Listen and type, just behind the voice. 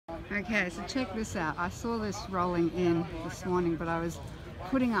Okay, so check this out. I saw this rolling in this morning, but I was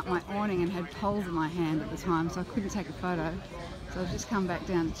putting up my awning and had poles in my hand at the time, so I couldn't take a photo. So I've just come back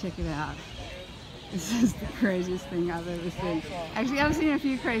down to check it out. This is the craziest thing I've ever seen. Actually, I've seen a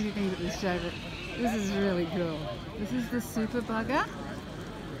few crazy things at this show, but this is really cool. This is the Super Bugger.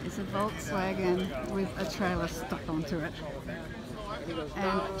 It's a Volkswagen with a trailer stuck onto it.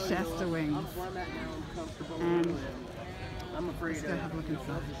 And Shasta wings. And let's go have a look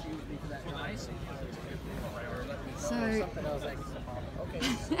inside.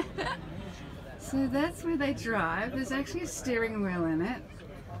 So that's where they drive. There's actually a steering wheel in it.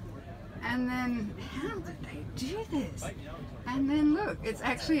 And then, how did they do this? And then look, it's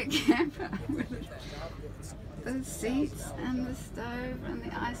actually a camper with the seats and the stove and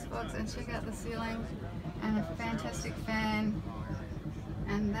the icebox, and check out the ceiling and a fantastic fan.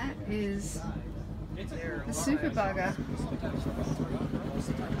 And that is the Super Bugger.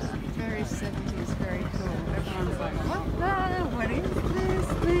 Very 70s, very cool. Everyone's like, what is this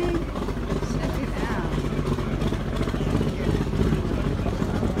thing? Check it out.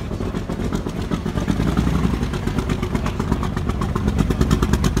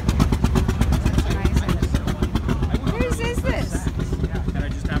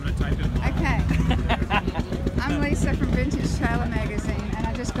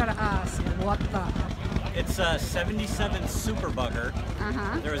 What the? It's a 77 Super Bugger.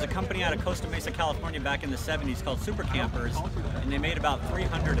 There was a company out of Costa Mesa, California back in the 70s called Super Campers, and they made about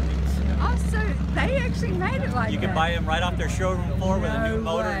 300 of these. Oh, so they actually made it like You can buy them right off their showroom floor with a new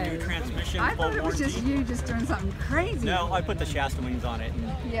motor, new transmission, I full thought it was warranty. just you just doing something crazy. No, I put the Shasta wings on it.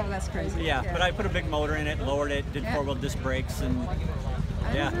 Yeah, well, that's crazy. Yeah, but I put a big motor in it, lowered it, did four-wheel disc brakes, and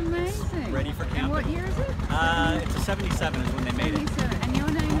That's amazing. ready for camping. And what year is it? It's a 77 is when they made it. 77. And your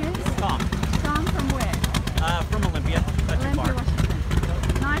name is? Tom. Tom from where? From Olympia. Olympia,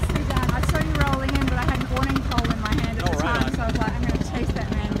 Washington. Nicely done. I saw you rolling in, but I had an awning pole in my hand at the time, so I was like, I'm going to chase that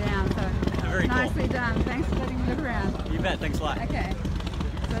man down. So very nicely done. Thanks for letting me look around. You bet. Thanks a lot. Okay.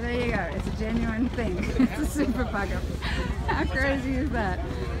 So there you go. It's a genuine thing. It's a Super Bugger. How crazy is that?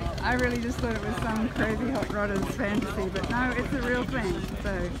 I really just thought it was some crazy hot rodder's fantasy, but no, it's a real thing.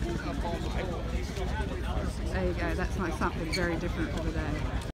 So there you go. That's my something very different for the day.